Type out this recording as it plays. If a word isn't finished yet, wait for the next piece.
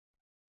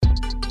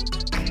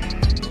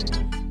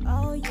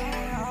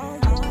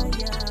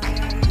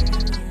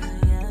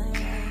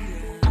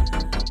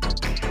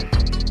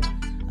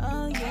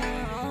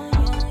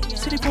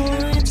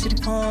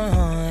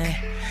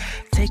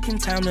Taking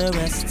time to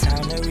rest,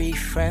 time to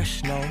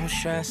refresh, no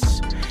stress.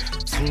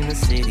 Tune the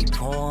City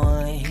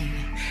Point.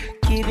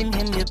 Giving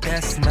him your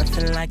best,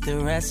 nothing like the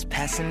rest.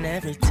 Passing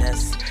every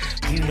test,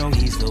 you know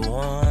he's the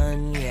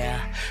one,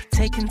 yeah.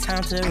 Taking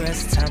time to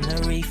rest, time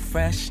to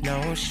refresh,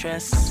 no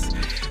stress.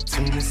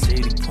 Tune the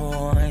City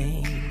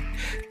Point.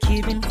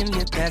 Giving him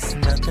your best,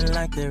 nothing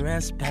like the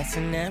rest.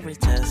 Passing every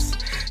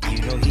test,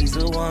 you know he's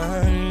the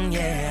one,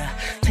 yeah.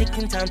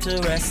 Taking time to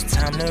rest,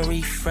 time to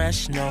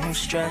refresh, no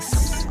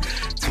stress.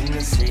 Tune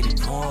the City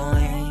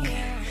Point.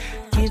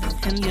 Giving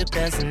him your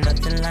best,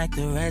 nothing like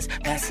the rest.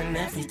 Passing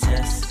every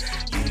test,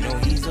 you know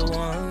he's the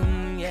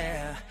one,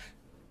 yeah.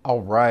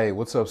 All right,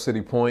 what's up,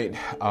 City Point?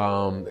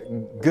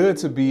 Good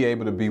to be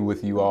able to be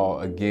with you all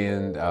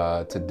again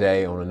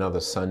today on another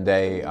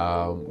Sunday.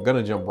 I'm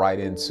gonna jump right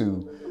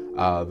into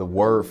the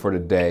word for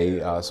today.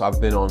 So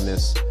I've been on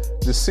this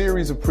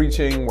series of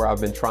preaching where I've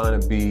been trying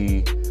to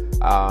do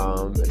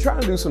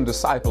some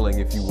discipling,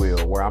 if you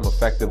will, where I'm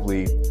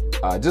effectively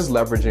just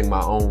leveraging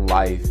my own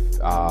life,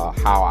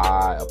 how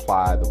I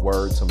apply the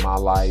word to my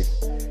life,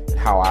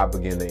 how I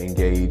begin to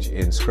engage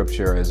in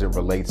scripture as it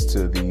relates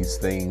to these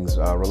things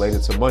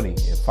related to money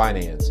and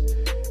finance.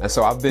 And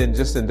so I've been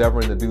just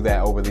endeavoring to do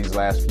that over these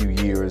last few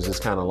years,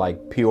 just kind of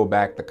like peel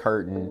back the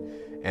curtain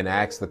and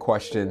ask the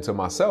question to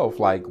myself,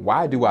 like,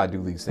 why do I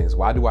do these things?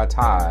 Why do I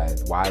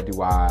tithe? Why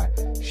do I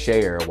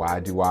share?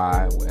 Why do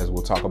I, as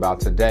we'll talk about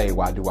today,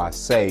 why do I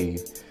save?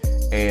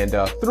 And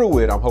through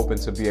it, I'm hoping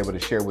to be able to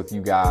share with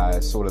you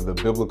guys sort of the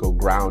biblical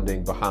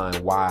grounding behind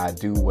why I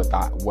do what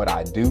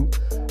I do.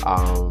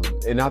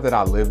 And not that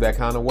I live that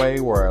kind of way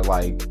where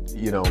like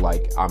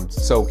I'm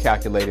so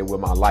calculated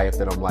with my life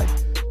that I'm like,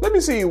 let me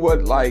see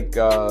what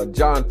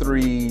John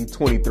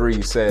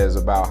 3:23 says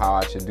about how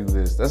I should do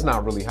this. That's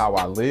not really how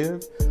I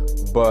live,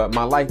 but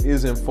my life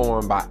is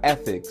informed by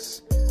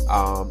ethics.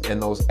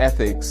 And those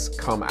ethics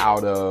come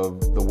out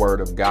of the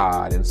word of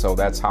God. And so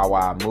that's how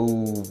I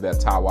move.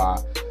 That's how I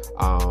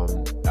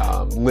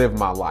live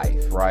my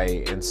life,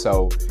 right? And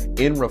so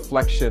in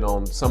reflection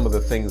on some of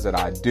the things that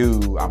I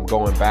do, I'm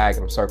going back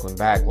and I'm circling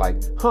back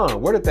like,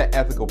 where did that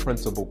ethical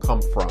principle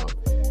come from?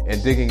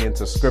 And digging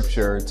into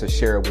scripture to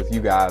share it with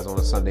you guys on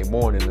a Sunday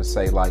morning to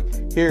say,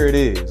 like, here it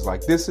is.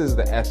 Like, this is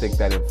the ethic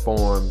that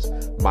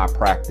informs my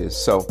practice.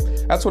 So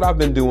that's what I've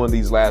been doing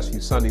these last few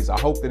Sundays. I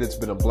hope that it's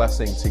been a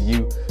blessing to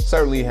you.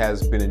 Certainly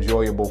has been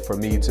enjoyable for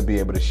me to be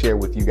able to share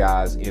with you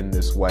guys in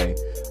this way.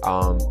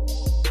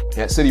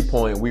 At City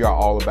Point, we are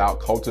all about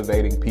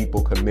cultivating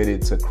people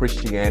committed to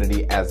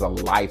Christianity as a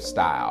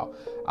lifestyle.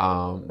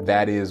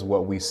 That is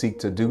what we seek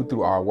to do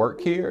through our work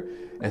here.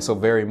 And so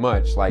very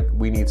much like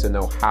we need to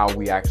know how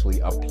we actually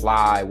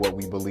apply what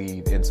we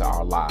believe into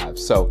our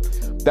lives. So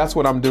that's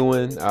what I'm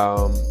doing,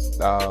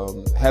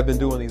 have been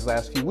doing these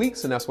last few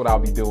weeks, and that's what I'll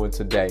be doing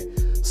today.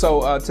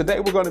 So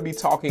today we're going to be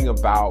talking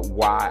about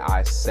why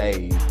I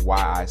save.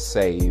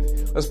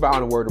 Let's bow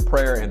in a word of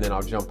prayer and then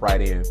I'll jump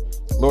right in.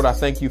 Lord, I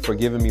thank you for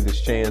giving me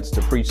this chance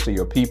to preach to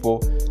your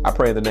people. I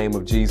pray in the name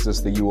of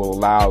Jesus that you will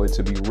allow it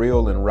to be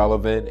real and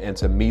relevant and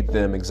to meet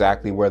them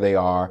exactly where they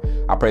are.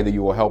 I pray that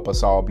you will help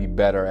us all be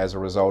better as a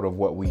result of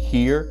what we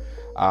hear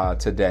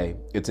today.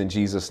 It's in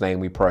Jesus' name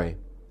we pray.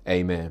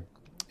 Amen.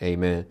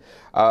 Amen.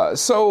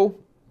 So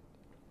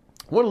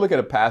I want to look at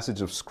a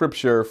passage of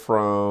scripture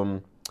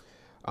from,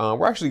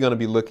 we're actually going to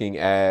be looking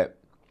at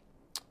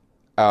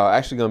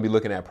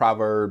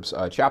Proverbs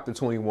chapter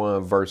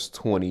 21, verse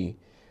 20.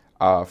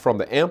 From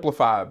the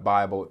Amplified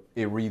Bible,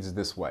 it reads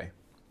this way.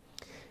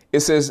 It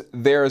says,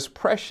 there is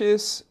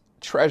precious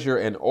treasure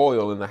and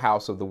oil in the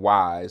house of the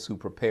wise who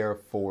prepare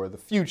for the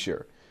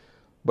future.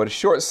 But a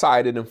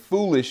short-sighted and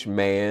foolish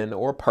man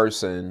or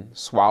person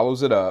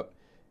swallows it up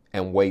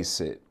and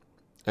wastes it.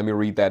 Let me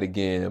read that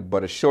again.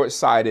 But a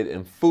short-sighted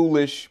and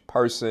foolish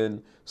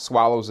person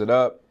swallows it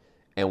up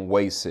and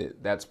wastes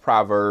it. That's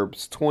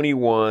Proverbs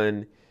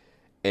 21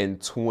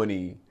 and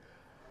 20.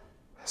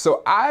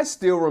 So I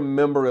still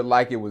remember it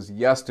like it was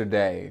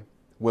yesterday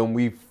when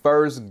we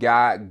first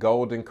got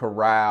Golden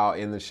Corral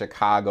in the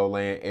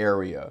Chicagoland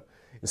area.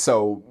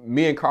 So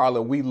me and Carla,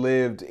 we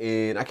lived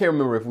in, I can't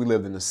remember if we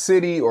lived in the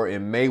city or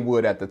in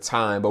Maywood at the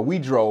time, but we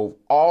drove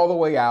all the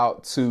way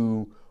out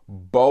to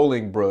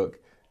Bolingbrook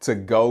to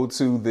go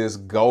to this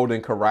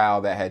Golden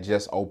Corral that had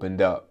just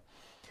opened up.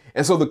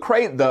 And so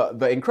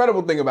the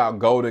incredible thing about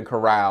Golden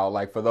Corral,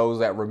 like for those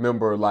that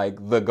remember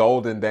like the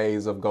golden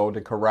days of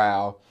Golden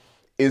Corral,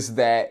 is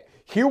that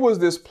here was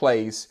this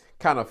place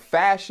kind of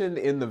fashioned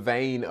in the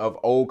vein of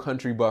Old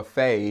Country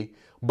Buffet,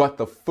 but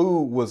the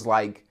food was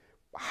like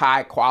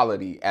high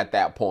quality at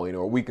that point,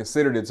 or we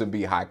considered it to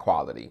be high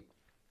quality.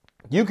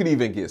 You could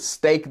even get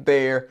steak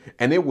there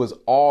and it was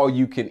all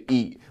you can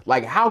eat.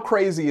 Like how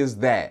crazy is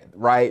that,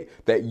 right?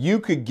 That you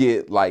could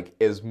get like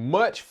as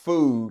much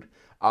food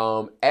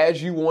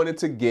as you wanted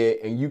to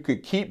get, and you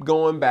could keep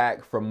going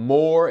back for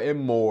more and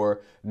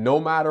more, no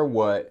matter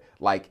what,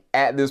 like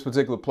at this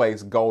particular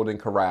place, Golden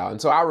Corral.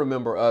 And so I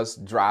remember us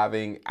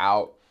driving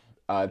out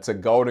to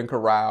Golden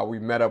Corral. We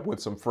met up with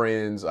some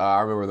friends.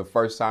 I remember the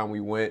first time we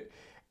went,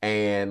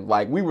 And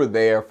like we were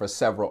there for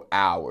several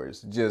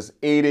hours, just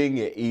eating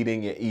and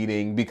eating and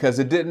eating because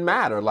it didn't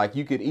matter. Like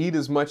you could eat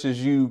as much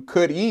as you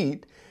could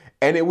eat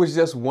and it was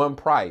just one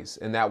price.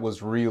 And that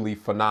was really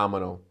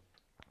phenomenal.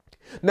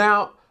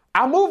 Now,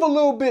 I move a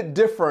little bit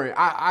different.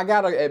 I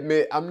gotta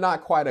admit, I'm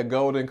not quite a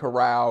Golden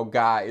Corral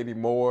guy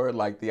anymore.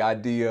 Like the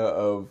idea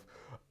of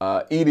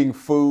eating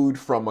food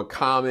from a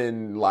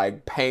common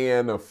like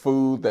pan of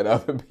food that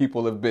other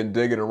people have been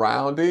digging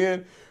around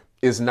in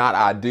is not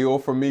ideal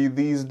for me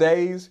these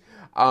days.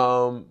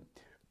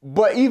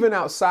 But even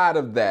outside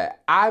of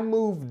that, I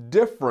move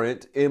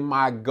different in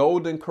my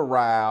Golden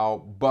Corral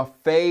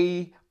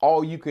buffet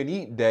all you can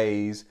eat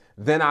days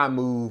than I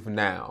move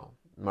now.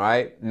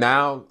 Right?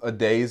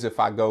 Nowadays, if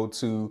I go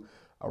to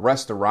a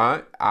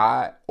restaurant,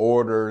 I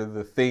order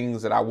the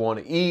things that I want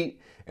to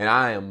eat, and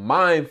I am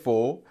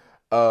mindful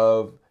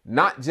of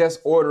not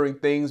just ordering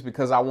things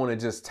because I want to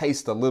just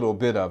taste a little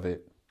bit of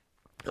it.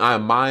 I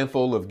am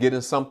mindful of getting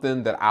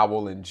something that I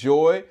will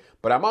enjoy,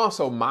 but I'm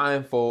also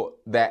mindful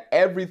that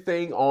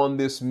everything on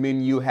this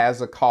menu has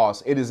a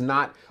cost. It is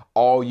not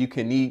all you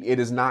can eat. It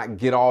is not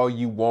get all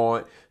you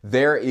want.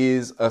 There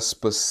is a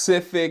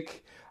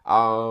specific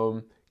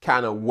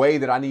kind of way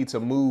that I need to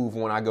move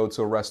when I go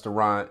to a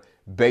restaurant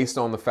based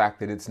on the fact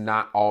that it's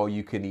not all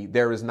you can eat.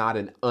 There is not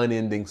an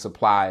unending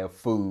supply of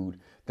food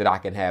that I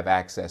can have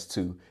access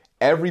to.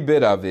 Every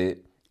bit of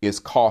it is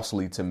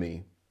costly to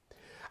me.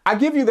 I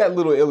give you that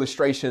little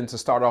illustration to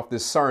start off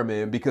this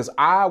sermon because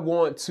I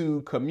want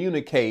to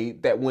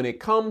communicate that when it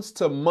comes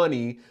to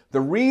money,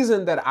 the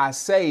reason that I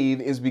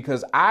save is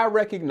because I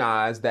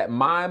recognize that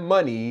my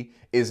money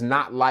is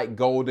not like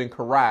Golden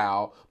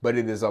Corral, but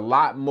it is a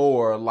lot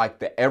more like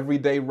the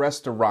everyday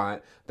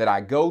restaurant that I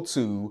go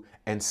to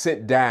and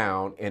sit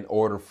down and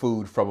order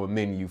food from a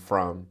menu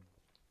from.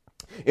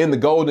 In the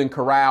Golden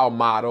Corral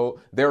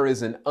model, there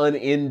is an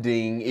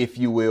unending, if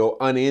you will,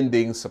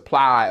 unending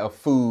supply of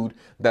food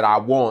that I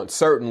want.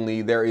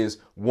 Certainly, there is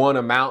one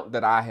amount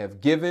that I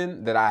have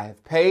given, that I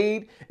have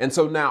paid. And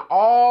so now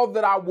all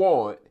that I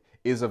want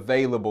is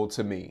available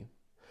to me.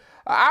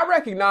 I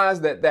recognize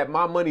that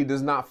my money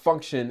does not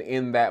function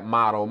in that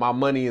model. My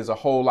money is a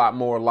whole lot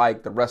more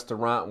like the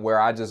restaurant where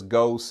I just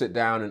go sit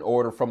down and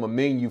order from a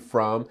menu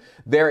from.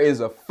 There is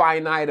a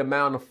finite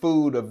amount of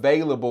food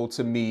available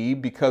to me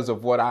because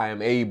of what I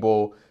am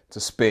able to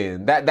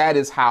spend. That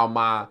is how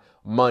my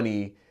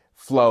money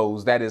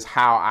flows. That is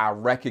how I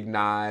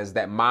recognize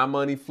that my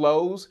money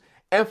flows.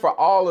 And for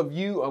all of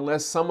you,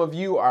 unless some of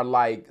you are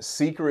like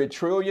secret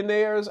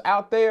trillionaires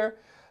out there,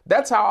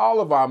 that's how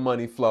all of our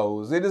money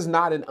flows. It is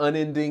not an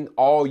unending,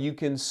 all you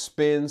can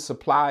spend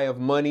supply of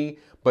money,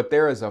 but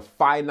there is a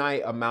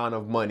finite amount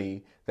of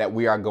money that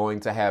we are going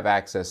to have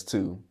access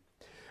to.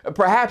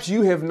 Perhaps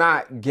you have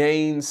not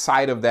gained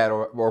sight of that,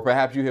 or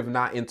perhaps you have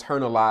not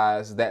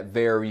internalized that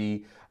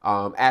very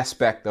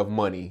aspect of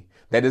money.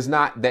 That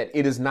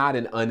it is not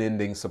an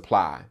unending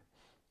supply.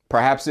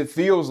 Perhaps it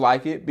feels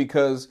like it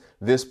because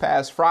this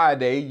past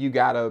Friday, you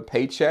got a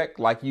paycheck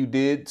like you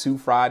did 2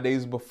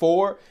 Fridays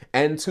before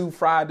and 2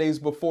 Fridays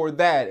before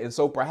that. And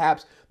so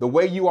perhaps the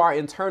way you are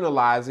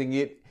internalizing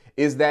it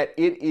is that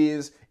it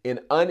is an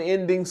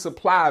unending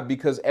supply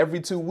because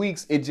every 2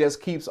 weeks, it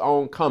just keeps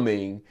on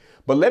coming.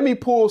 But let me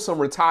pull some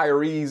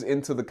retirees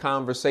into the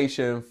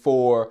conversation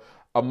for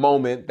a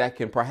moment that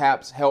can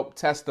perhaps help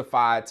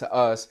testify to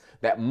us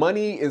that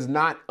money is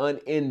not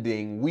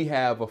unending. We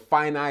have a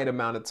finite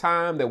amount of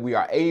time that we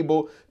are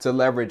able to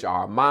leverage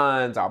our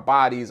minds, our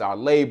bodies, our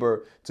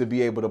labor to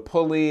be able to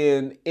pull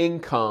in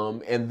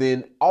income. And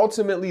then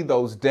ultimately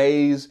those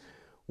days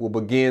will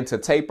begin to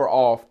taper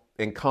off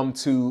and come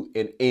to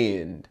an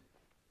end.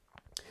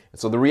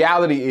 So the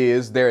reality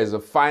is there is a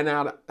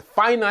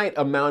finite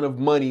amount of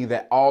money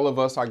that all of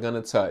us are going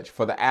to touch.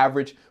 For the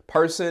average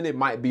person, it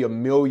might be $1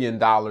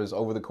 million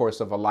over the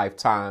course of a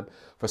lifetime.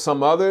 For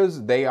some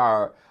others, they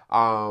are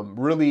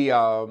really,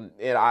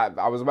 and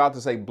I was about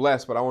to say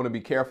blessed, but I want to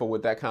be careful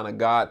with that kind of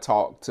God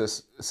talk to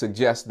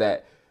suggest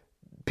that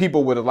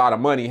people with a lot of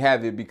money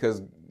have it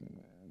because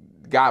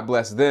God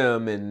blessed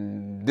them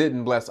and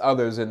didn't bless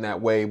others in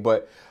that way.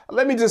 But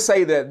let me just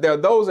say that there are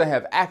those that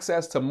have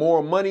access to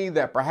more money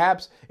that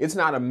perhaps it's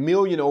not $1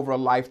 million over a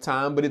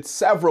lifetime, but it's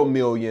several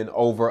million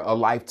over a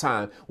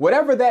lifetime.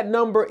 Whatever that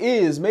number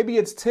is, maybe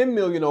it's 10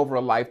 million over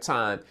a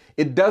lifetime.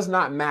 It does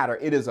not matter.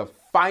 It is a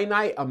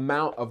finite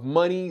amount of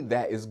money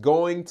that is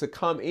going to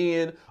come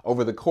in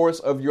over the course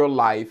of your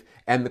life.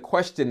 And the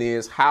question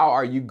is, how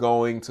are you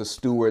going to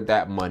steward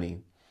that money?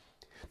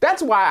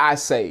 That's why I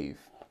save,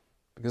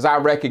 because I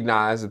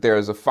recognize that there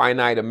is a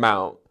finite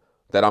amount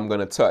that I'm going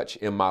to touch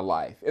in my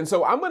life. And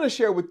so I'm going to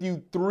share with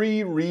you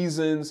 3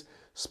 reasons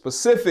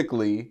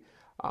specifically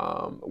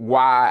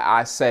why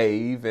I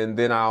save, and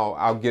then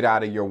I'll get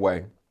out of your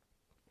way.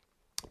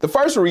 The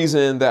first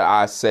reason that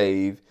I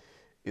save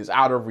is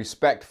out of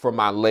respect for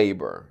my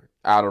labor,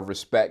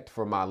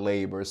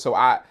 So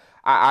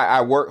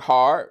I work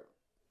hard.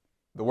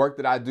 The work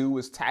that I do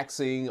is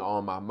taxing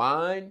on my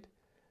mind.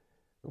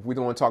 If we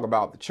don't want to talk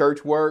about the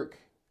church work,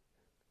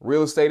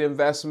 real estate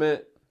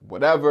investment,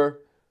 whatever,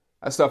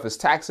 That stuff is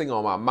taxing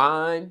on my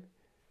mind.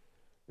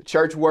 The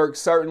church work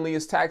certainly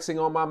is taxing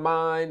on my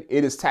mind.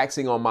 It is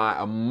taxing on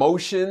my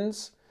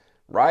emotions,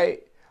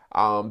 right?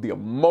 The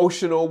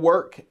emotional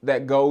work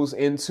that goes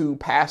into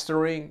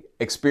pastoring,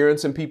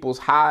 experiencing people's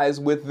highs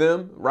with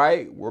them,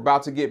 right? We're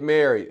about to get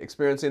married,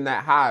 experiencing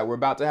that high. We're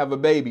about to have a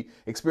baby,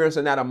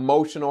 experiencing that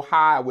emotional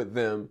high with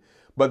them.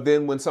 But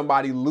then when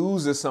somebody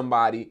loses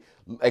somebody,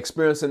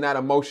 experiencing that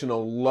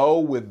emotional low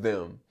with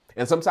them.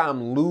 And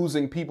sometimes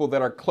losing people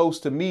that are close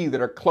to me, that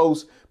are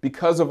close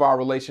because of our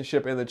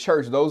relationship in the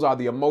church. Those are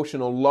the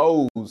emotional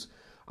lows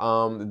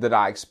that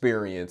I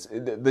experience.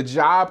 The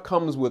job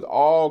comes with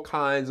all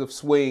kinds of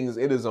swings.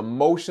 It is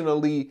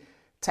emotionally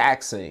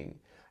taxing.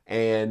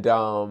 And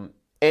so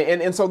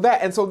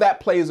that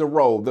plays a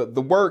role.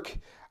 The work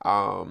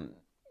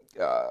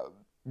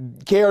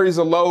carries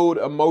a load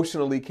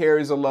emotionally,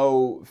 carries a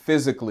load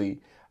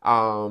physically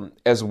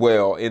as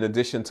well, in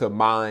addition to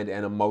mind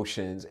and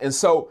emotions. And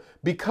so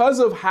because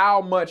of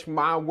how much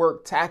my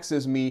work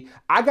taxes me,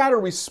 I got to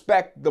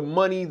respect the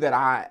money that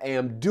I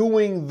am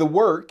doing the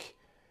work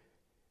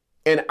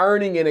and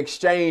earning in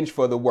exchange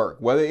for the work,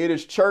 whether it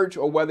is church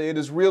or whether it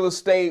is real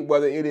estate,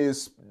 whether it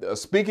is a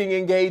speaking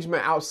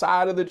engagement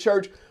outside of the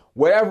church,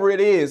 whatever it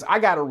is, I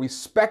got to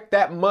respect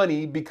that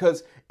money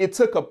because it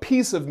took a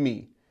piece of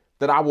me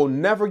that I will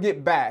never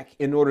get back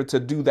in order to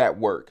do that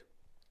work.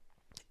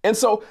 And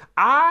so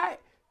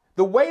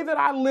the way that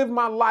I live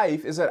my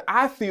life is that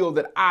I feel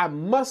that I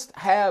must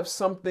have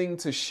something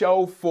to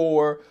show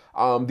for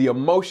the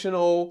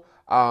emotional,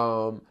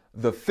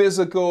 the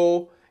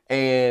physical,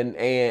 and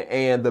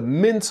the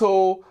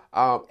mental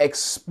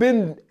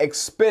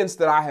expense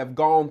that I have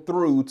gone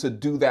through to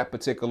do that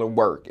particular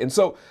work. And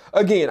so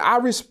again,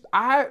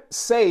 I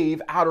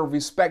save out of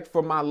respect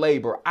for my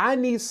labor. I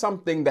need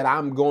something that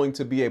I'm going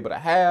to be able to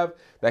have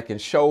that can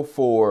show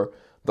for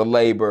the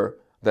labor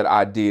that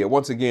I did.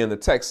 Once again, the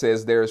text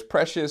says, there is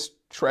precious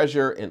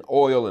treasure and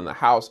oil in the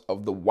house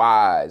of the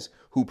wise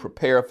who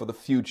prepare for the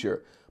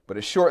future, but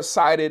a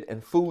short-sighted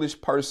and foolish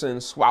person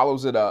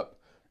swallows it up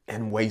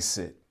and wastes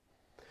it.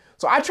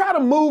 So I try to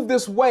move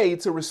this way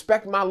to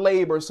respect my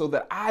labor so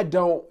that I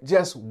don't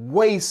just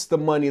waste the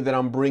money that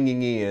I'm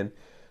bringing in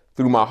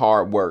through my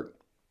hard work.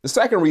 The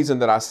second reason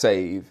that I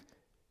save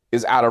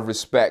is out of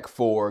respect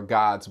for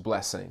God's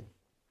blessing.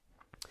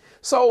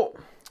 So,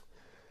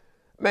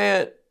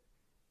 man,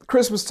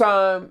 Christmas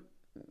time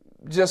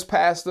just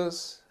passed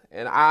us,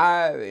 and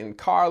I and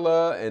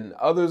Carla and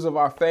others of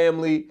our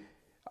family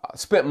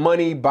spent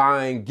money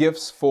buying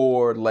gifts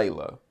for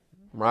Layla,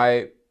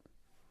 right?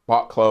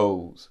 Bought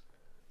clothes,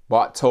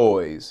 bought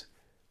toys,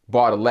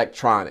 bought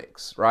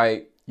electronics,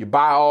 right? You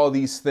buy all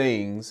these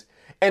things,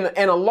 and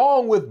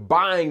along with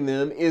buying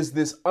them is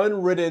this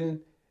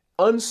unwritten,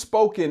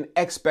 unspoken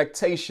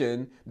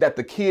expectation that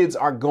the kids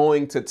are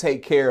going to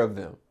take care of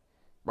them.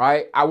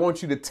 Right? I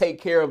want you to take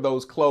care of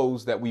those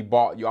clothes that we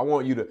bought you. I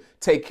want you to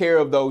take care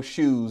of those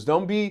shoes.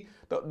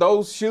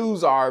 Those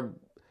shoes are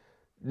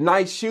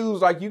nice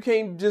shoes. Like, you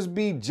can't just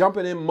be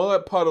jumping in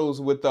mud puddles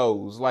with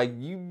those. Like,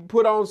 you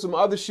put on some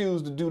other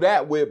shoes to do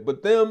that with,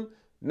 but them,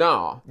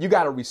 nah, you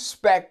got to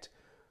respect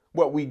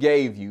what we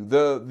gave you.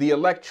 The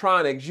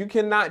electronics, you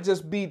cannot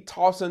just be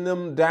tossing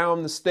them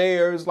down the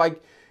stairs.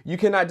 Like, you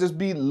cannot just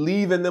be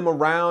leaving them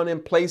around in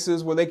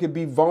places where they could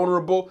be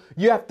vulnerable.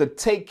 You have to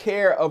take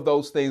care of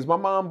those things. My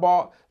mom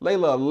bought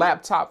Layla a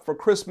laptop for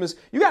Christmas.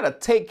 You got to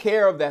take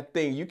care of that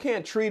thing. You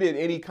can't treat it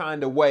any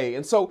kind of way.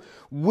 And so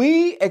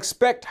we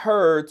expect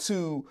her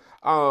to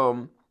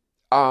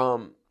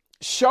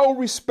show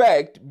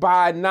respect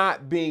by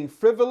not being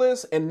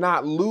frivolous and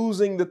not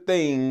losing the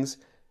things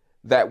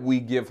that we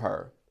give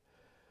her.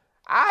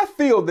 I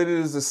feel that it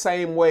is the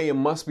same way and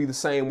must be the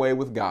same way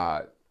with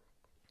God.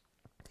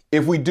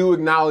 If we do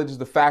acknowledge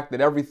the fact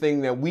that everything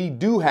that we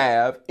do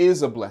have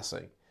is a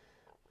blessing,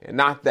 and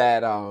not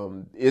that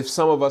if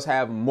some of us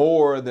have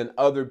more than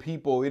other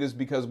people, it is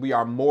because we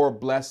are more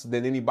blessed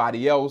than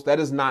anybody else. That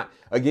is not,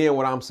 again,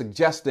 what I'm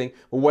suggesting.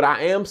 But what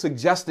I am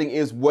suggesting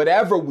is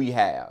whatever we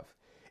have,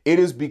 it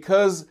is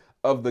because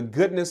of the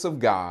goodness of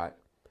God.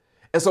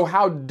 And so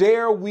how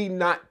dare we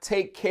not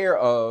take care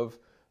of,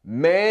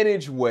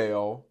 manage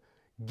well,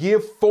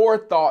 give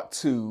forethought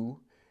to,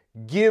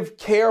 give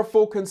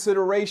careful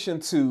consideration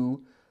to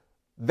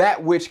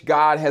that which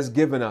God has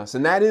given us.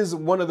 And that is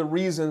one of the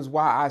reasons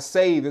why I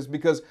save, is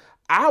because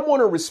I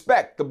want to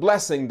respect the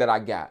blessing that I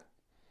got.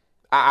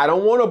 I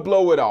don't want to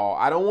blow it all.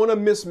 I don't want to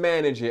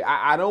mismanage it.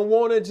 I don't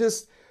want to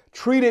just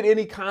treat it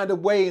any kind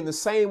of way, in the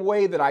same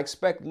way that I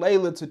expect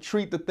Layla to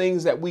treat the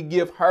things that we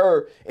give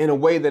her in a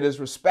way that is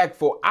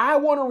respectful. I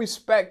want to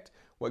respect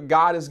what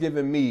God has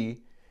given me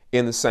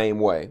in the same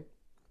way.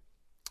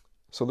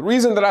 So the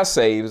reason that I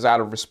save is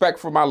out of respect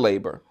for my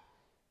labor.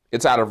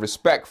 It's out of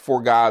respect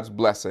for God's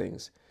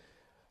blessings.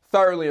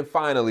 Thirdly and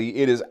finally,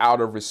 it is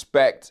out of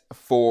respect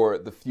for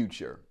the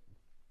future.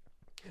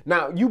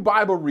 Now, you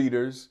Bible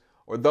readers,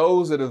 or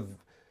those that have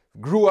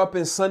grew up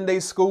in Sunday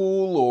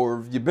school,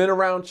 or you've been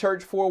around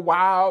church for a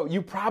while,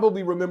 you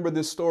probably remember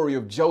this story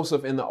of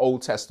Joseph in the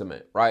Old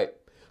Testament, right?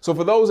 So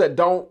for those that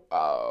don't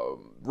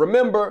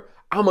remember,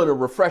 I'm going to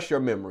refresh your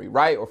memory,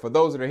 right? Or for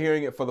those that are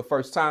hearing it for the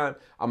first time,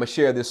 I'm going to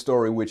share this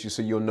story with you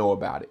so you'll know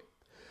about it.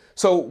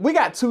 So we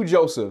got two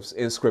Josephs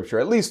in scripture,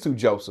 at least two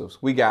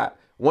Josephs. We got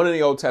one in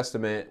the Old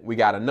Testament. We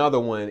got another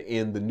one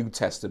in the New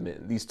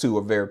Testament. These two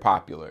are very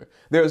popular.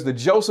 There's the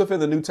Joseph in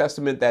the New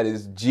Testament that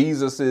is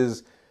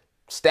Jesus's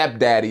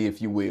stepdaddy,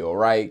 if you will,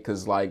 right?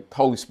 Because like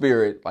Holy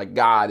Spirit, like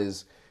God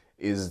is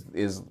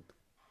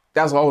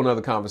that's a whole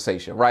nother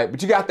conversation, right?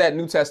 But you got that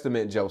New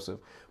Testament Joseph.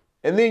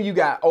 And then you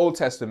got Old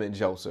Testament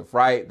Joseph,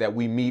 right? That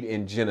we meet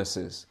in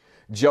Genesis.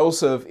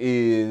 Joseph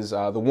is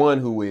the one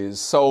who is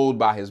sold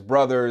by his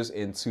brothers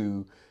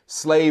into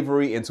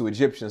slavery, into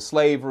Egyptian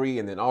slavery.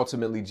 And then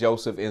ultimately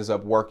Joseph ends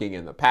up working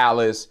in the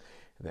palace.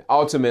 And then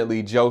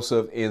ultimately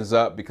Joseph ends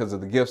up, because of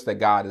the gifts that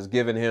God has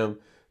given him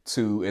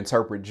to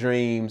interpret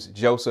dreams,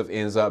 Joseph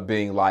ends up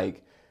being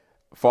like,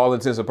 for all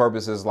intents and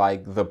purposes,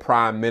 like the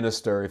prime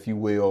minister, if you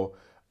will,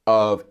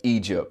 of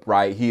Egypt,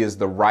 right? He is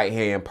the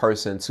right-hand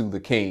person to the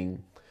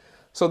king.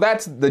 So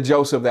that's the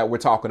Joseph that we're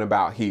talking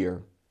about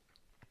here.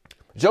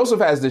 Joseph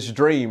has this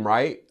dream,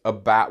 right?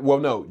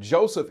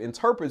 Joseph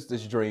interprets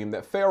this dream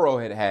that Pharaoh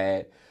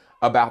had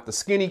about the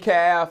skinny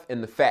calf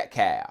and the fat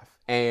calf.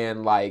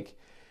 And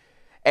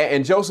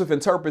Joseph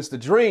interprets the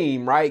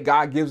dream, right?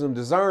 God gives him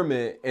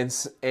discernment,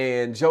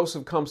 and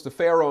Joseph comes to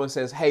Pharaoh and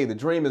says, hey, the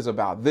dream is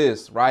about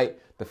this, right?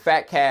 The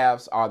fat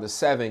calves are the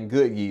 7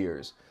 good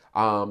years,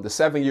 the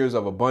 7 years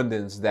of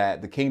abundance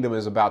that the kingdom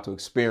is about to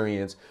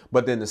experience.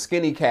 But then the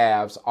skinny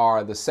calves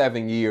are the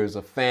 7 years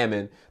of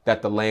famine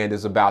that the land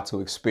is about to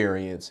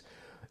experience.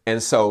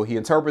 And so he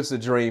interprets the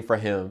dream for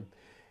him.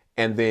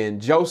 And then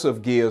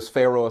Joseph gives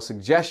Pharaoh a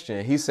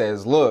suggestion. He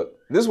says, look,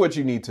 this is what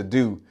you need to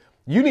do.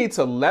 You need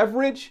to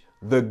leverage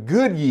the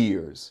good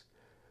years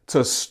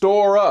to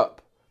store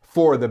up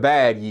for the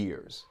bad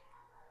years.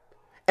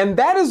 And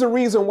that is the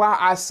reason why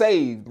I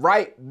saved,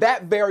 right?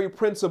 That very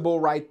principle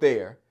right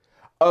there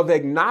of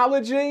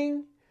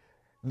acknowledging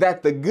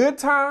that the good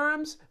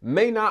times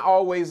may not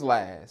always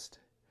last,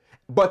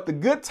 but the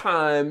good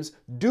times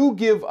do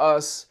give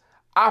us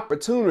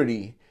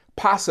opportunity,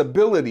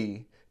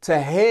 possibility to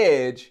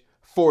hedge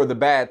for the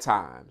bad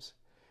times.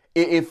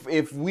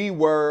 If we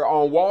were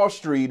on Wall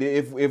Street,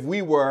 if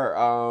we were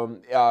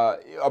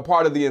a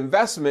part of the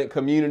investment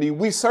community,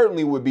 we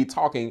certainly would be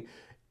talking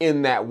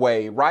in that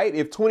way, right?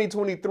 If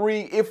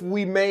 2023, if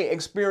we may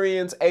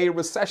experience a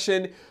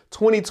recession,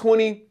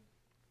 2020,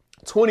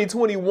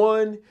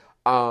 2021,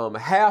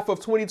 half of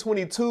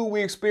 2022,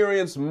 we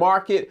experienced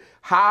market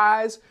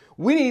highs.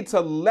 We need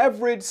to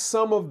leverage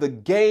some of the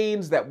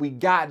gains that we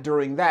got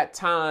during that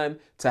time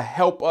to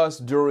help us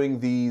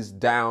during these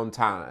down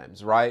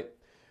times, right?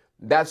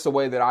 That's the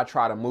way that I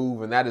try to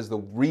move. And that is the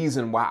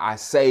reason why I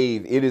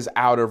save. It is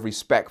out of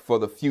respect for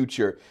the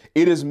future.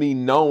 It is me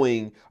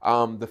knowing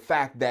the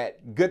fact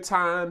that good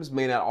times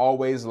may not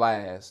always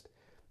last.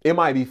 It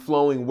might be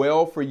flowing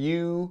well for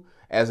you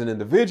as an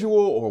individual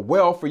or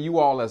well for you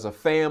all as a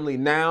family.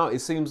 Now it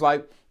seems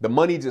like the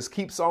money just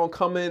keeps on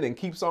coming and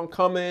keeps on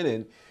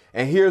coming.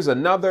 And here's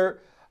another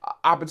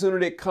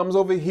opportunity that comes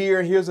over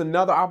here. Here's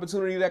another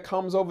opportunity that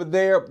comes over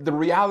there. The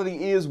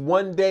reality is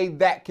one day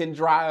that can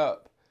dry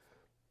up.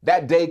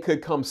 That day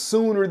could come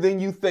sooner than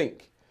you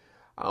think.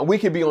 We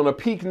could be on a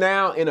peak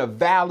now in a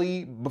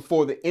valley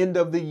before the end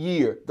of the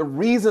year. The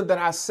reason that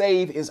I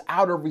save is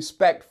out of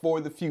respect for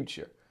the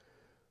future.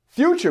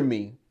 Future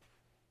me,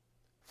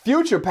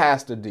 future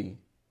Pastor D,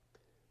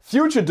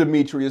 future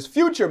Demetrius,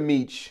 future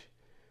Meech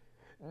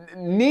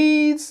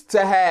needs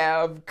to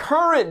have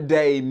current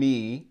day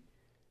me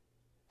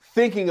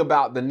thinking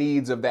about the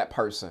needs of that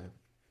person.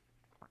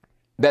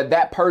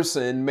 That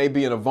person may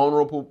be in a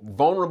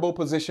vulnerable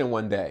position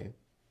one day.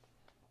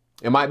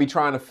 It might be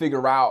trying to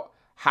figure out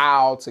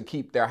how to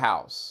keep their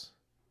house.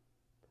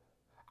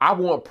 I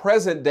want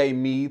present day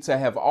me to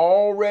have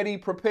already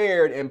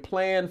prepared and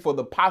planned for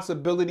the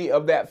possibility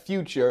of that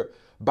future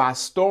by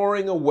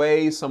storing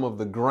away some of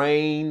the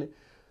grain,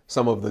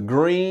 some of the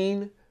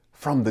green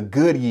from the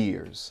good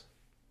years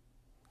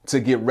to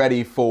get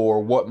ready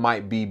for what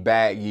might be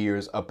bad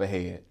years up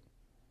ahead.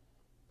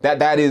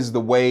 That is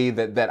the way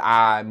that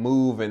I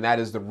move, and that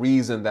is the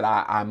reason that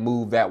I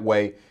move that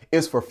way,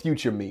 is for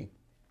future me.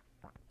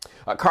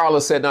 Carla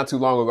said not too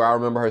long ago, I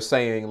remember her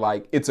saying,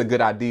 like, it's a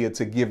good idea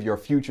to give your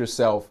future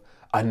self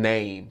a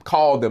name,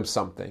 call them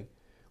something,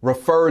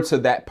 refer to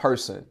that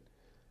person,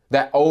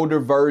 that older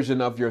version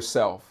of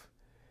yourself.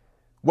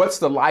 What's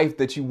the life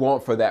that you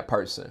want for that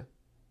person?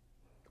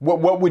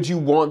 What would you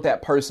want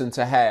that person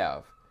to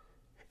have?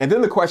 And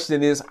then the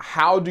question is,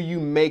 how do you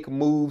make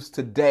moves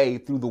today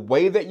through the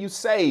way that you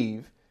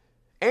save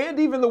and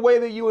even the way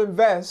that you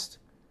invest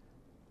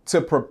to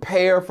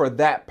prepare for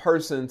that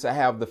person to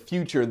have the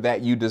future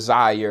that you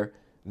desire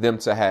them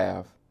to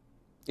have?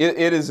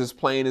 It is as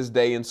plain as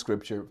day in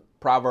scripture.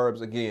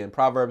 Proverbs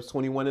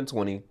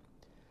 21:20.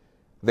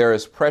 There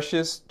is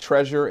precious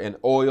treasure and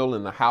oil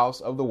in the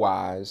house of the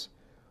wise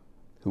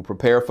who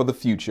prepare for the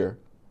future,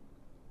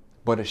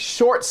 but a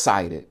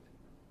short-sighted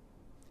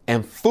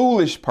and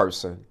foolish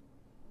person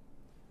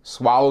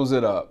swallows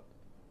it up,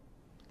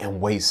 and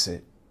wastes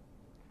it.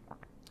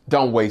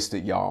 Don't waste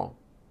it, y'all.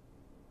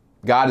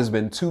 God has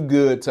been too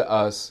good to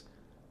us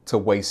to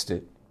waste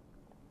it.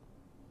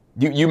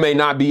 You may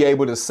not be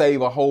able to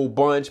save a whole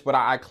bunch, but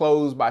I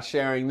close by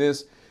sharing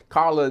this.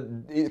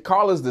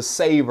 Carla's the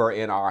saver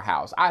in our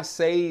house. I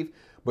save,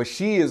 but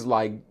she is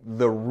like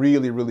the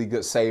really, really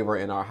good saver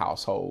in our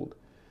household.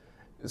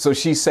 So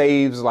she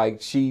saves,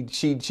 like she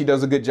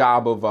does a good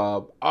job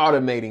of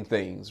automating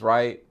things,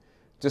 right?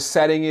 Just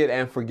setting it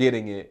and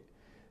forgetting it.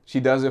 She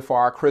does it for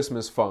our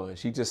Christmas fund.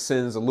 She just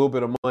sends a little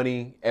bit of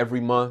money every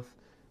month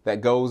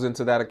that goes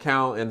into that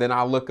account. And then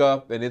I look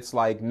up and it's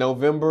like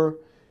November.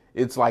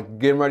 It's like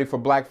getting ready for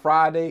Black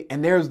Friday.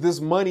 And there's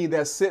this money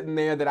that's sitting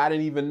there that I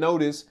didn't even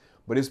notice,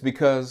 but it's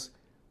because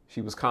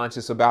she was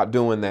conscious about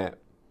doing that.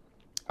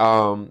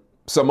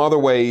 Some other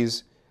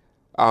ways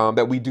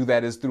that we do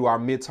that is through our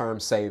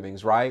midterm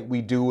savings, right?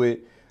 We do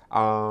it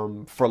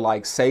for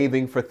like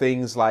saving for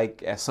things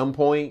like at some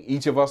point,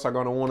 each of us are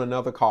going to want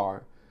another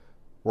car.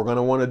 We're going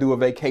to want to do a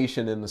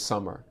vacation in the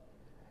summer.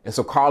 And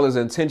so Carla's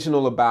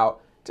intentional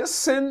about just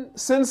send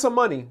some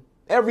money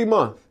every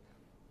month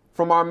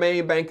from our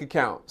main bank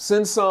account.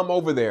 Send some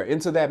over there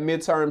into that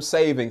midterm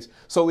savings.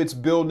 So it's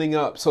building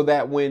up so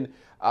that when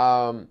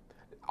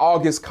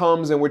August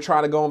comes and we're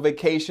trying to go on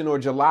vacation, or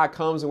July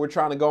comes and we're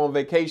trying to go on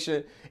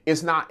vacation,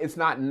 it's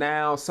not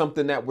now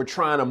something that we're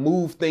trying to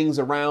move things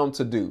around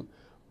to do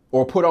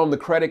or put on the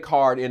credit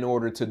card in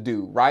order to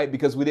do, right?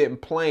 Because we didn't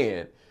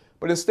plan.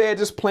 But instead,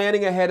 just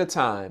planning ahead of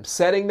time,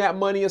 setting that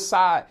money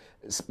aside,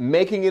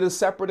 making it a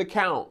separate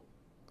account,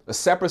 a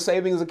separate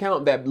savings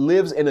account that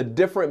lives in a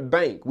different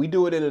bank. We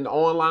do it in an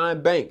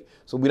online bank,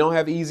 so we don't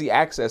have easy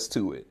access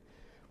to it.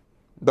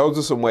 Those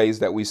are some ways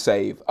that we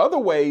save. Other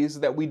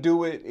ways that we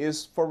do it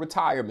is for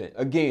retirement.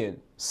 Again,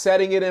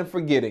 setting it and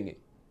forgetting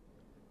it.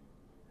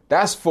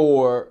 That's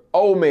for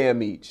old man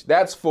Meech.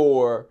 That's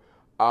for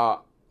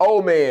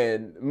old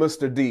man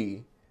Mr.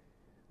 D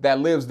that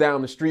lives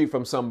down the street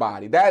from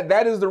somebody.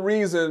 That is the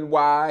reason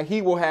why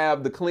he will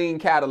have the clean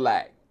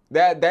Cadillac.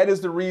 That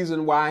is the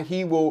reason why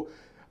he will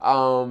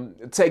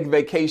take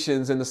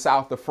vacations in the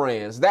south of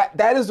France.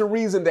 That is the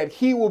reason that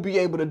he will be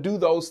able to do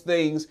those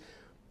things,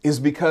 is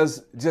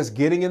because just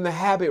getting in the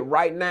habit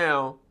right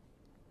now,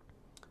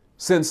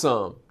 send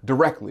some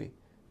directly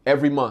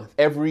every month,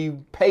 every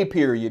pay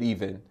period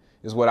even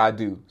is what I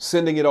do.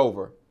 Sending it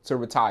over to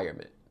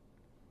retirement.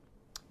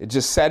 It's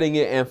just setting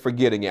it and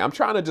forgetting it. I'm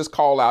trying to just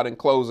call out in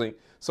closing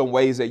some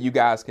ways that you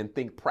guys can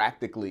think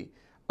practically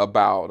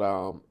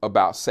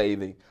about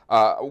saving.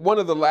 One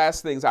of the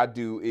last things I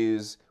do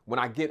is when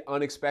I get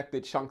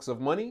unexpected chunks of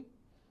money,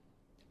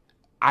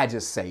 I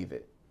just save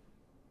it.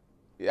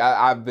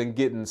 I've been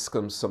getting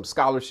some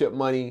scholarship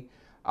money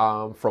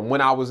from when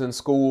I was in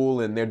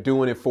school, and they're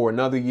doing it for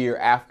another year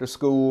after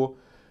school.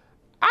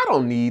 I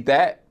don't need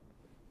that.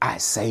 I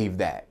save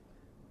that.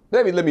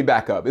 Let me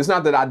back up. It's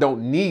not that I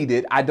don't need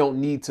it. I don't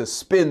need to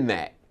spend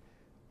that.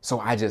 So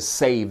I just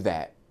save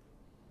that.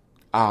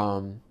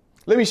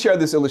 Let me share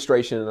this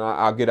illustration and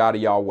I'll get out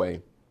of y'all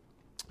way.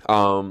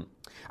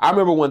 I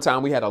remember one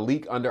time we had a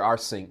leak under our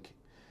sink,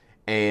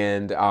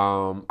 and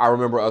I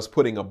remember us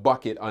putting a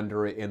bucket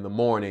under it in the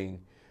morning,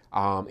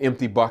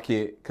 empty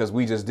bucket, because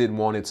we just didn't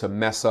want it to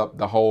mess up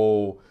the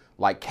whole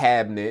like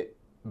cabinet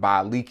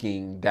by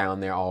leaking down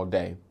there all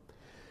day.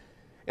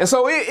 And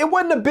so it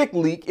wasn't a big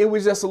leak. It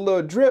was just a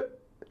little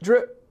drip,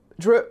 drip,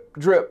 drip,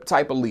 drip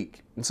type of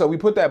leak. And so we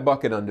put that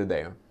bucket under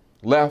there,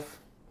 left,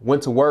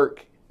 went to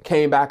work,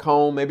 came back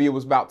home. Maybe it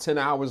was about 10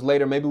 hours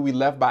later. Maybe we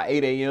left by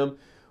 8 a.m.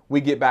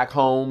 We get back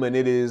home and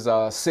it is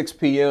 6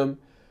 p.m.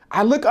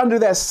 I look under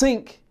that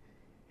sink,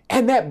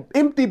 and that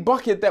empty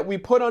bucket that we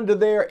put under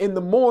there in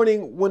the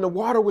morning when the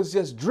water was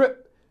just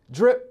drip,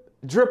 drip,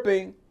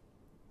 dripping,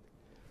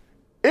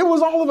 it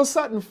was all of a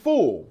sudden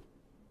full.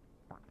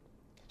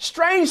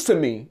 Strange to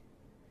me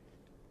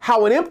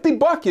how an empty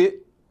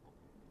bucket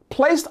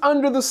placed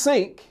under the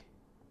sink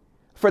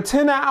for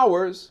 10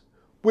 hours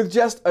with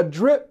just a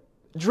drip,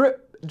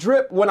 drip,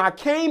 drip, when I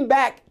came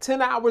back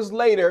 10 hours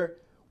later,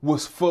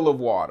 was full of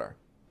water.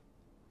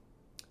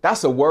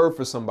 That's a word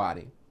for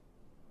somebody.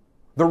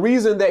 The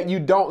reason that you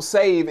don't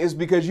save is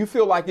because you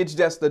feel like it's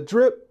just a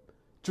drip,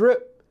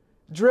 drip,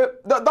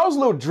 drip. Those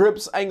little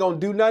drips ain't gonna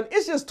do nothing.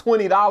 It's just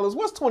 $20.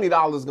 What's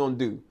 $20 gonna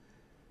do?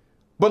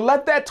 But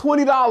let that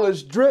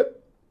 $20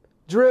 drip,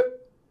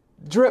 drip,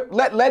 drip.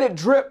 Let it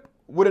drip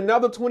with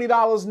another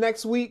 $20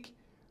 next week,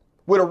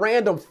 with a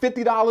random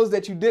 $50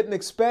 that you didn't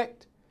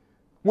expect,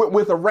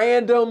 with a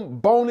random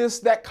bonus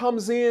that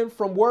comes in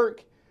from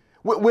work,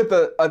 with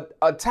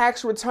a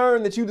tax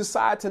return that you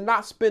decide to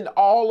not spend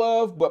all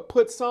of, but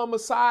put some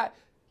aside.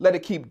 Let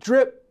it keep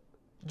drip,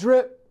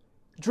 drip,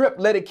 drip.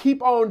 Let it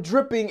keep on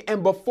dripping.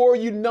 And before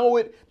you know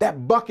it,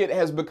 that bucket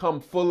has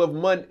become full of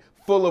money,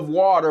 full of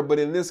water, but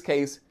in this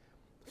case,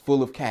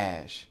 full of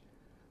cash.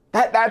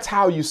 That's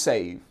how you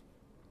save.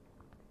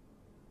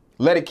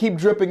 Let it keep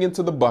dripping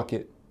into the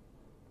bucket,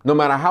 no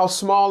matter how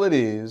small it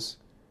is,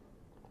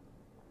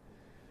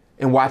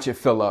 and watch it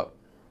fill up.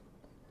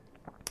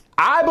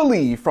 I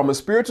believe from a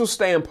spiritual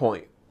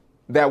standpoint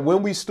that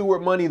when we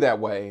steward money that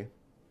way,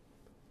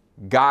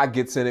 God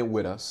gets in it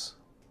with us.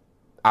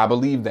 I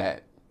believe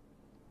that.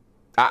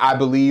 I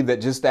believe that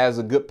just as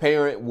a good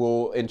parent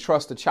will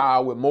entrust a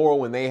child with more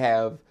when they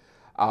have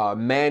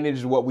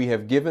managed what we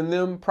have given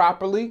them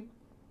properly,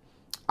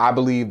 I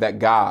believe that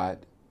God,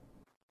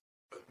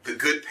 the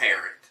good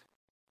parent,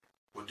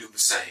 will do the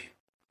same.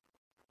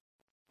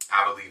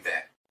 I believe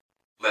that.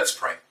 Let's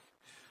pray.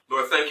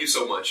 Lord, thank you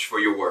so much for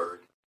your word.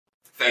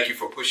 Thank you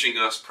for pushing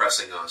us,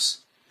 pressing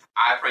us.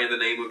 I pray in the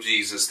name of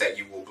Jesus that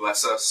you will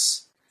bless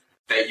us,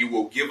 that you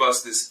will give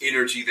us this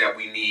energy that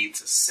we need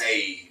to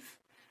save,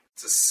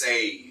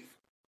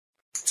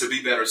 to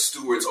be better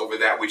stewards over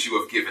that which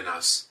you have given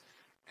us.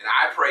 And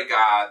I pray,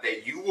 God,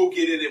 that you will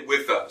get in it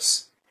with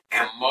us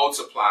and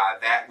multiply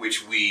that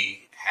which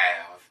we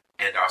have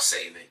and are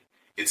saving.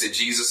 It's in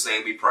Jesus'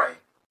 name we pray.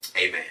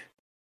 Amen.